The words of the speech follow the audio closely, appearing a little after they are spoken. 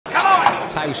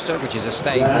Toaster, which is a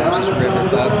staying horse, is River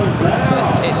Bug.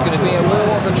 But it's going to be a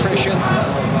war of attrition.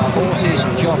 Horses,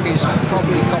 jockeys,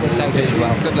 probably commentators as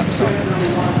well. Good luck, Simon.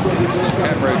 So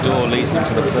Cabro Door leads them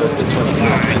to the first of 24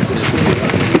 fences.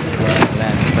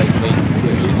 Lands safely.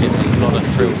 Should get a lot of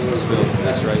thrills and spills in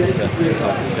this race. Looks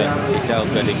like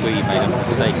Hidalgo de Gui made a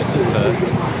mistake at the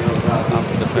first. Up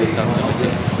the pace,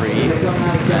 unlimited free.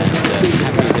 And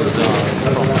Happy Bazaar is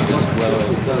prompted as well.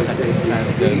 The second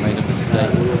Fasgo made a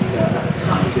mistake.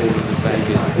 Towards the back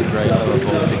is the grey lower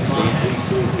ball Dixie.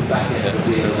 And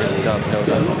also Rith Dubh held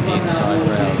up on the inside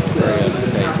round in the very early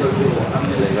stages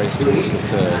as they race towards the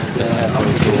third. The Cabro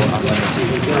Door unlimited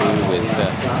free with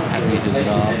Happy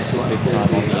Bazaar, Mr. Big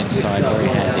Time on the inside, very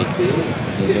handy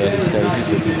in these early stages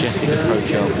with majestic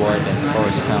approach out wide, then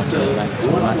Forest Fountain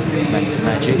and Max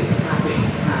Magic.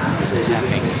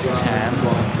 Tapping Tam,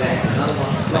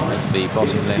 so the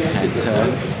bottom left-hand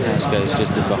turn. Faz goes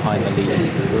just in behind the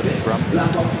leading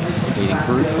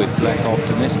group with Black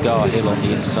Optimist, Gar Hill on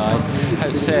the inside.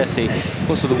 Horseracing, of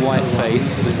course, with the white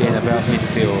face in about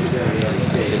midfield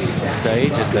at this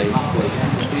stage as they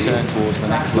turn towards the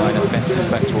next line of fences,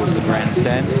 back towards the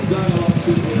grandstand.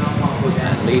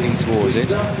 And leading towards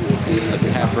it is the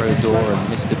Cabro Door and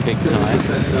Mr. Big Time.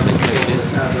 They take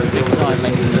this. Mr. Big Time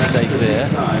makes a mistake there.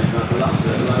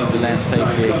 They seem to land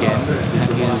safely again.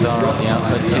 Happy Bazaar on the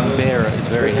outside. Timbera is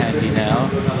very handy now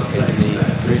in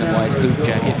the green and white hoop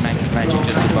jacket. Max Magic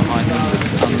just in behind them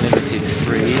with unlimited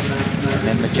free. And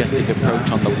then majestic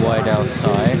approach on the wide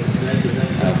outside.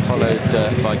 Followed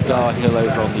by Gar Hill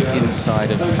over on the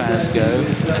inside of Fasgo,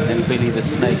 and then Billy the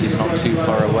Snake is not too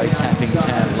far away, Tapping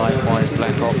Tam, likewise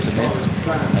Black Optimist,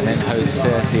 and then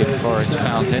Horseracing and Forest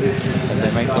Fountain as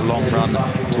they make the long run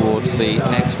towards the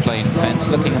next plain fence.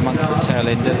 Looking amongst the tail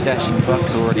enders, Dashing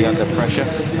Buck's already under pressure.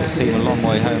 We'll see him a long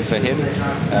way home for him.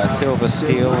 Silver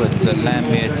Steel and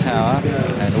Lamere Tower,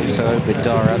 and also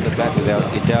Obidara at the back without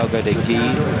Hidalgo de Gui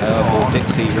or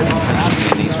Dixie really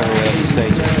finishing in these very early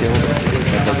stages still.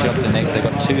 As they jump the next, they've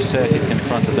got two circuits in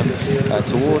front of them.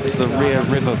 Towards the rear,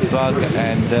 River Bug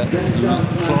and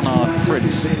Clonard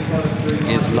Prince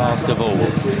is last of all.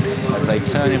 As they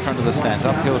turn in front of the stands,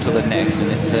 uphill to the next,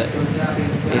 and it's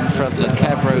in front the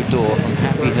Cabro Door from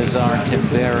Happy Bazaar and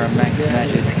Timbera, Max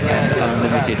Magic and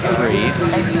Unlimited Free.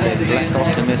 Then Black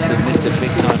Optimist and Mr.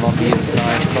 Big Time on the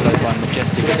inside, followed by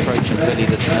Majestic Approach and Billy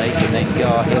the Snake, and then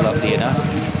Gar Hill up the inner.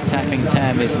 Tapping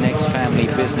Tam is next, Family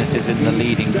Businesses in the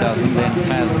leading dozen, then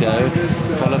Fasgo,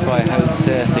 followed by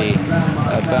Horseracing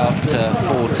about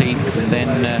 14th, and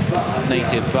then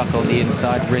Native Buck on the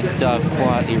inside, Rith Dubh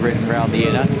quietly ridden round the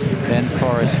inner, then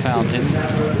Forest Fountain,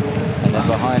 and then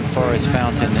behind Forest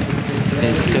Fountain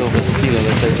is Silver Steel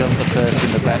as they jump the first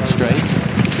in the back straight.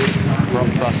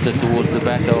 Rockbuster towards the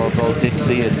back of Old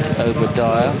Dixie and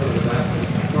Obadiah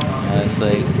as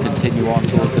they continue on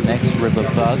towards the next, River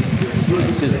Bug.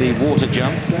 Next is the water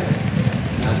jump.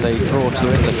 As they draw to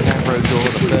it, the Cabro Door,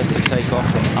 the first to take off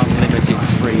from Unlimited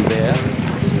Free there.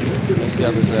 Most of the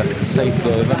others are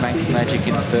safely over. Max Magic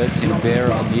in third,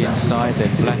 Timbera on the inside,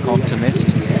 then Black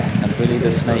Optimist and Billy the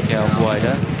Snake out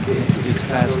wider. Next is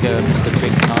Fasgo and Mr.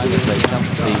 Big Time as they jump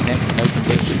the next open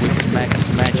ditch with Max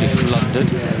Magic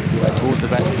blundered towards the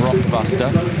back,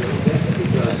 Rockbuster.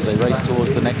 As they race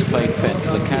towards the next plain fence,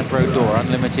 the Cabro Door,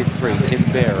 Unlimited Free,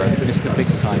 Timbera, Mr. Big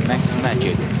Time, Max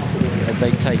Magic as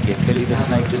they take it. Billy the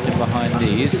Snake just in behind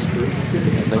these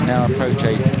as they now approach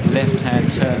a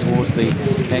left-hand turn towards the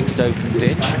next open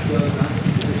ditch.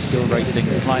 Still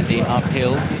racing slightly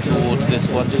uphill towards this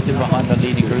one, just in behind the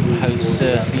leading group,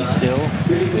 Horseracing still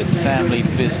with Family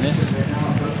Business.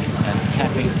 And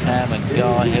Tapping Tam and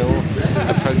Gar Hill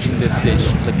approaching this ditch.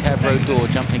 The Cabro Door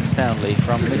jumping soundly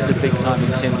from Mr. Big Time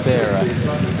and Timbera.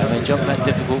 And they jump that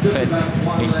difficult fence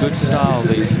in good style,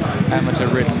 these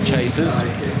amateur-ridden chasers,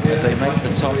 as they make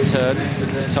the top turn,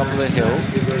 top of the hill.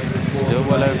 Still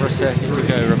well over a circuit to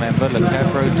go, remember. The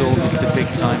Cabro Door, Mr. Big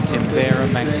Time,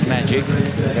 Timbera, Max Magic,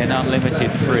 then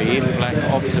Unlimited Free, Black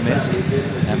Optimist,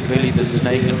 and Billy the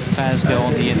Snake and Fasgo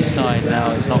on the inside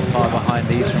now is not far behind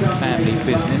these from Family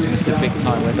Business. Mr. Big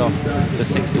Time went off the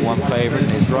 6-to-1 favourite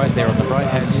and is right there on the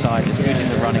right-hand side, disputing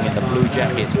the running in the blue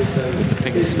jacket with the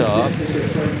pink star.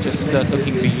 Just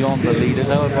looking beyond the leaders,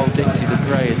 Old Dixie the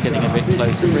Grey is getting a bit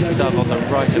closer. Rith Dubh on the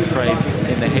right of frame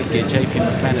in the headgear, J T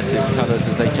McNamara's colours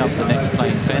as they jump the next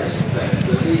plain fence.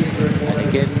 And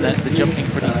again, the jumping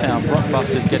pretty sound.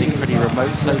 Rockbuster's getting pretty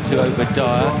remote, so too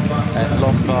Obadiah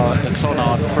and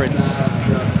Clonard Prince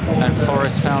and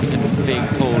Forest Fountain being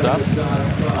pulled up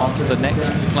onto the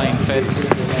next plain fence.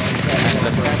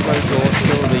 Le Cabrador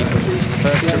still the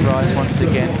first to rise once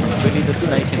again from Billy the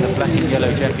Snake in the black and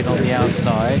yellow jacket on the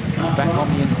outside. Back on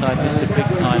the inside, Mr.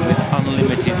 Big Time with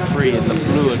Unlimited Free in the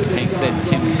blue and pink, then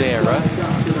Timbera.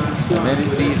 And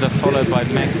then these are followed by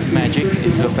Max Magic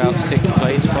into about 6th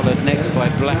place, followed next by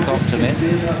Black Optimist.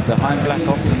 Behind Black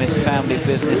Optimist, Family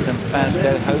Business and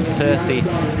Fazgo. Horseracing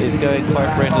is going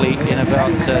quite readily in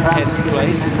about 10th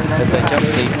place as they jump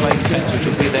the plain fence, which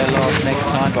will be their last next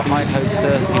time. Behind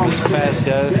Horseracing was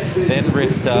Fazgo, then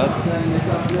Rith Dubh.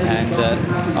 And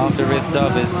after Rith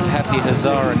Dubh is Happy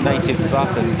Huzzah and Native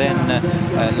Buck, and then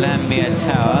Lamia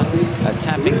Tower.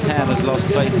 Tapping Tam has lost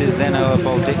places, then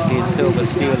Oa Dixie and Silver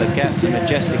Steel, a gap to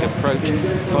Majestic Approach,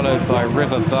 followed by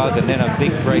River Bug, and then a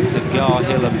big break to Gar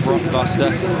Hill and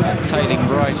Brockbuster, and tailing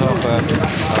right off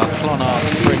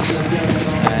Clonard Prince,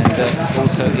 and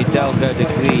also Hidalgo de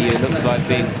Guille, who looks like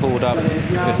being pulled up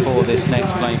before this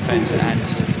next plain fence, and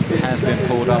has been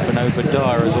pulled up, and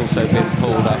Obadiah has also been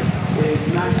pulled up,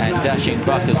 and Dashing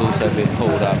Buck has also been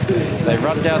pulled up. They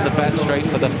run down the back straight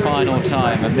for the final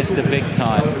time, and Mr. Big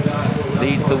Time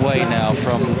leads the way now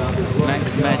from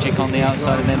Max Magic on the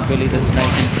outside, and then Billy the Snake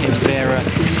and Timbera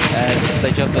as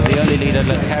they jump. But the early leader,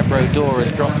 Le Cabrador,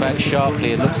 has dropped back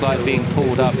sharply. It looks like being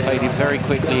pulled up, faded very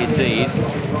quickly indeed.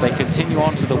 They continue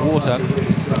on to the water.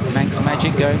 Max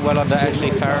Magic going well under Ashley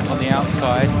Farrant on the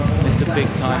outside. Mr.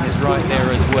 Big Time is right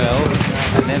there as well.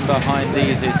 And then behind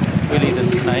these is Billy the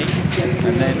Snake.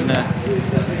 And then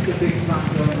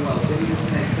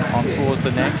on towards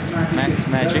the next, Max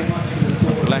Magic.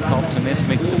 Black Optimist,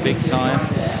 Mr. Big Time,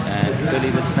 and Billy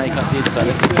the Snake up the inside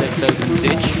of the 6 open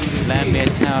ditch. Lamia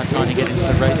Tower trying to get into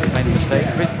the race but made a mistake.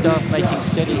 Rith Dubh making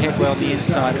steady headway on the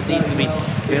inside. It needs to be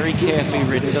very carefully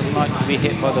ridden. Doesn't like to be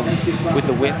hit by with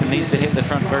the whip, and needs to hit the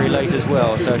front very late as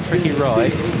well. So a tricky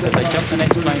ride as they jump the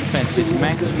next plain fence. It's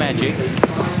Max Magic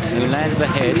who lands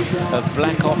ahead of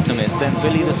Black Optimist, then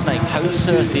Billy the Snake.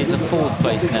 Horseracing into 4th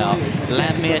place now.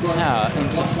 Lamia Tower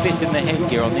into 5th in the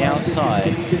headgear on the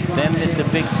outside. Then Mr.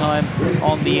 Big Time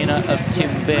on the inner of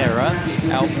Timbera.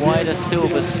 Out wider,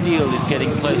 Silver Steel is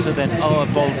getting closer. Then Oa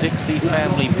Dixie,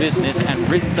 Family Business, and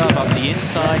Rith Dubh up the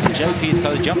inside. JP's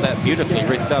close, jumped that beautifully,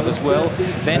 Rith Dubh as well.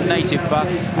 Then Native Buck,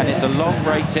 and it's a long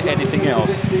break to anything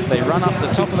else. They run up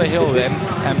the top of the hill then,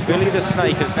 and Billy the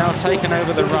Snake has now taken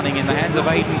over the running in the hands of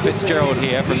Aidan Fitzgerald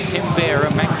here from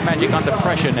Timbera. Max Magic under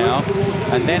pressure now.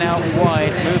 And then out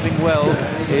wide, moving well,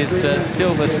 is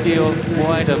Silver Steel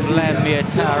wide of Lamia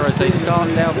Tower as they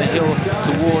start down the hill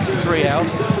towards 3 out.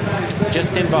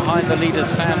 Just in behind the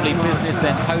leader's Family Business,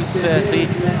 then Horseracing,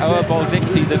 Oa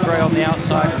Dixie, the grey on the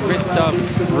outside, and Rith Dubh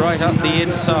right up the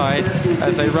inside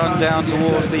as they run down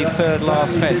towards the 3rd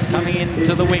last fence, coming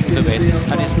into the wings of it.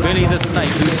 And it's Billy the Snake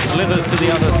who slithers to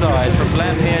the other side from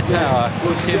Lamia Tower.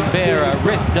 Timbera,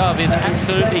 Rith Dubh is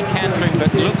absolutely cantering,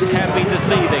 but looks can be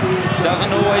deceiving.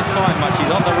 Doesn't always find much.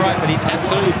 He's on the right, but he's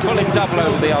absolutely pulling double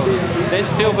over the others. Then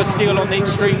Silver Steel on the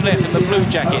extreme left in the blue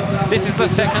jacket. This is the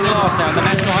 2nd last now, the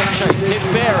National Hunt Chase.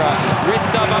 Timbera, Rith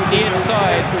Dubh up the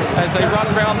inside as they run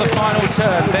round the final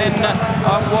turn. Then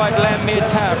up wide, Lamia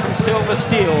Tower from Silver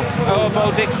Steel.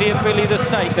 Oa Dixie and Billy the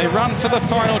Snake. They run for the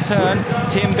final turn.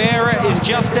 Timbera is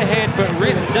just ahead, but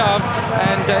Rith Dubh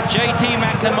and J T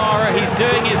McNamara, he's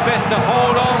doing his best to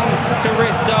hold on to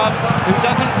Rith Dubh, who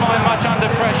doesn't find much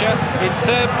under pressure. In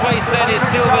 3rd place then is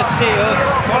Silver Steel,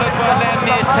 followed by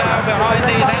Lamia Tower behind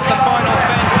these at the final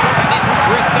fence. And it's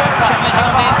Rith Dubh challenging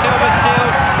on the Silver Steel.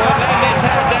 Well, Lamia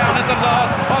Tower down at the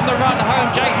last on the run home.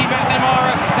 J T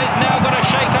McNamara has now got to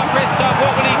shake up Rith Dubh.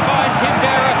 What will he find?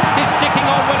 Timbera is sticking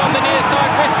on well on the near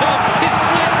side. Rith Dubh is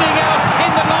flattening out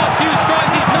in the last few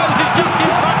strides. His nose is just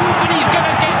in front, and he's going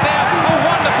to get there. A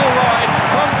wonderful ride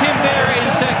from Timbera in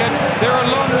 2nd. They're a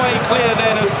long way clear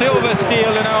then of Silver Steel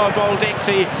and Oa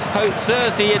Dixie.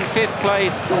 Horseracing in 5th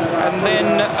place, and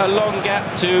then a long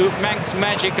gap to Max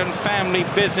Magic and Family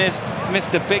Business.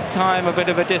 Mr. Big Time, a bit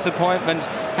of a disappointment.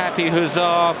 Happy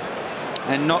Huzzah,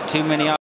 and not too many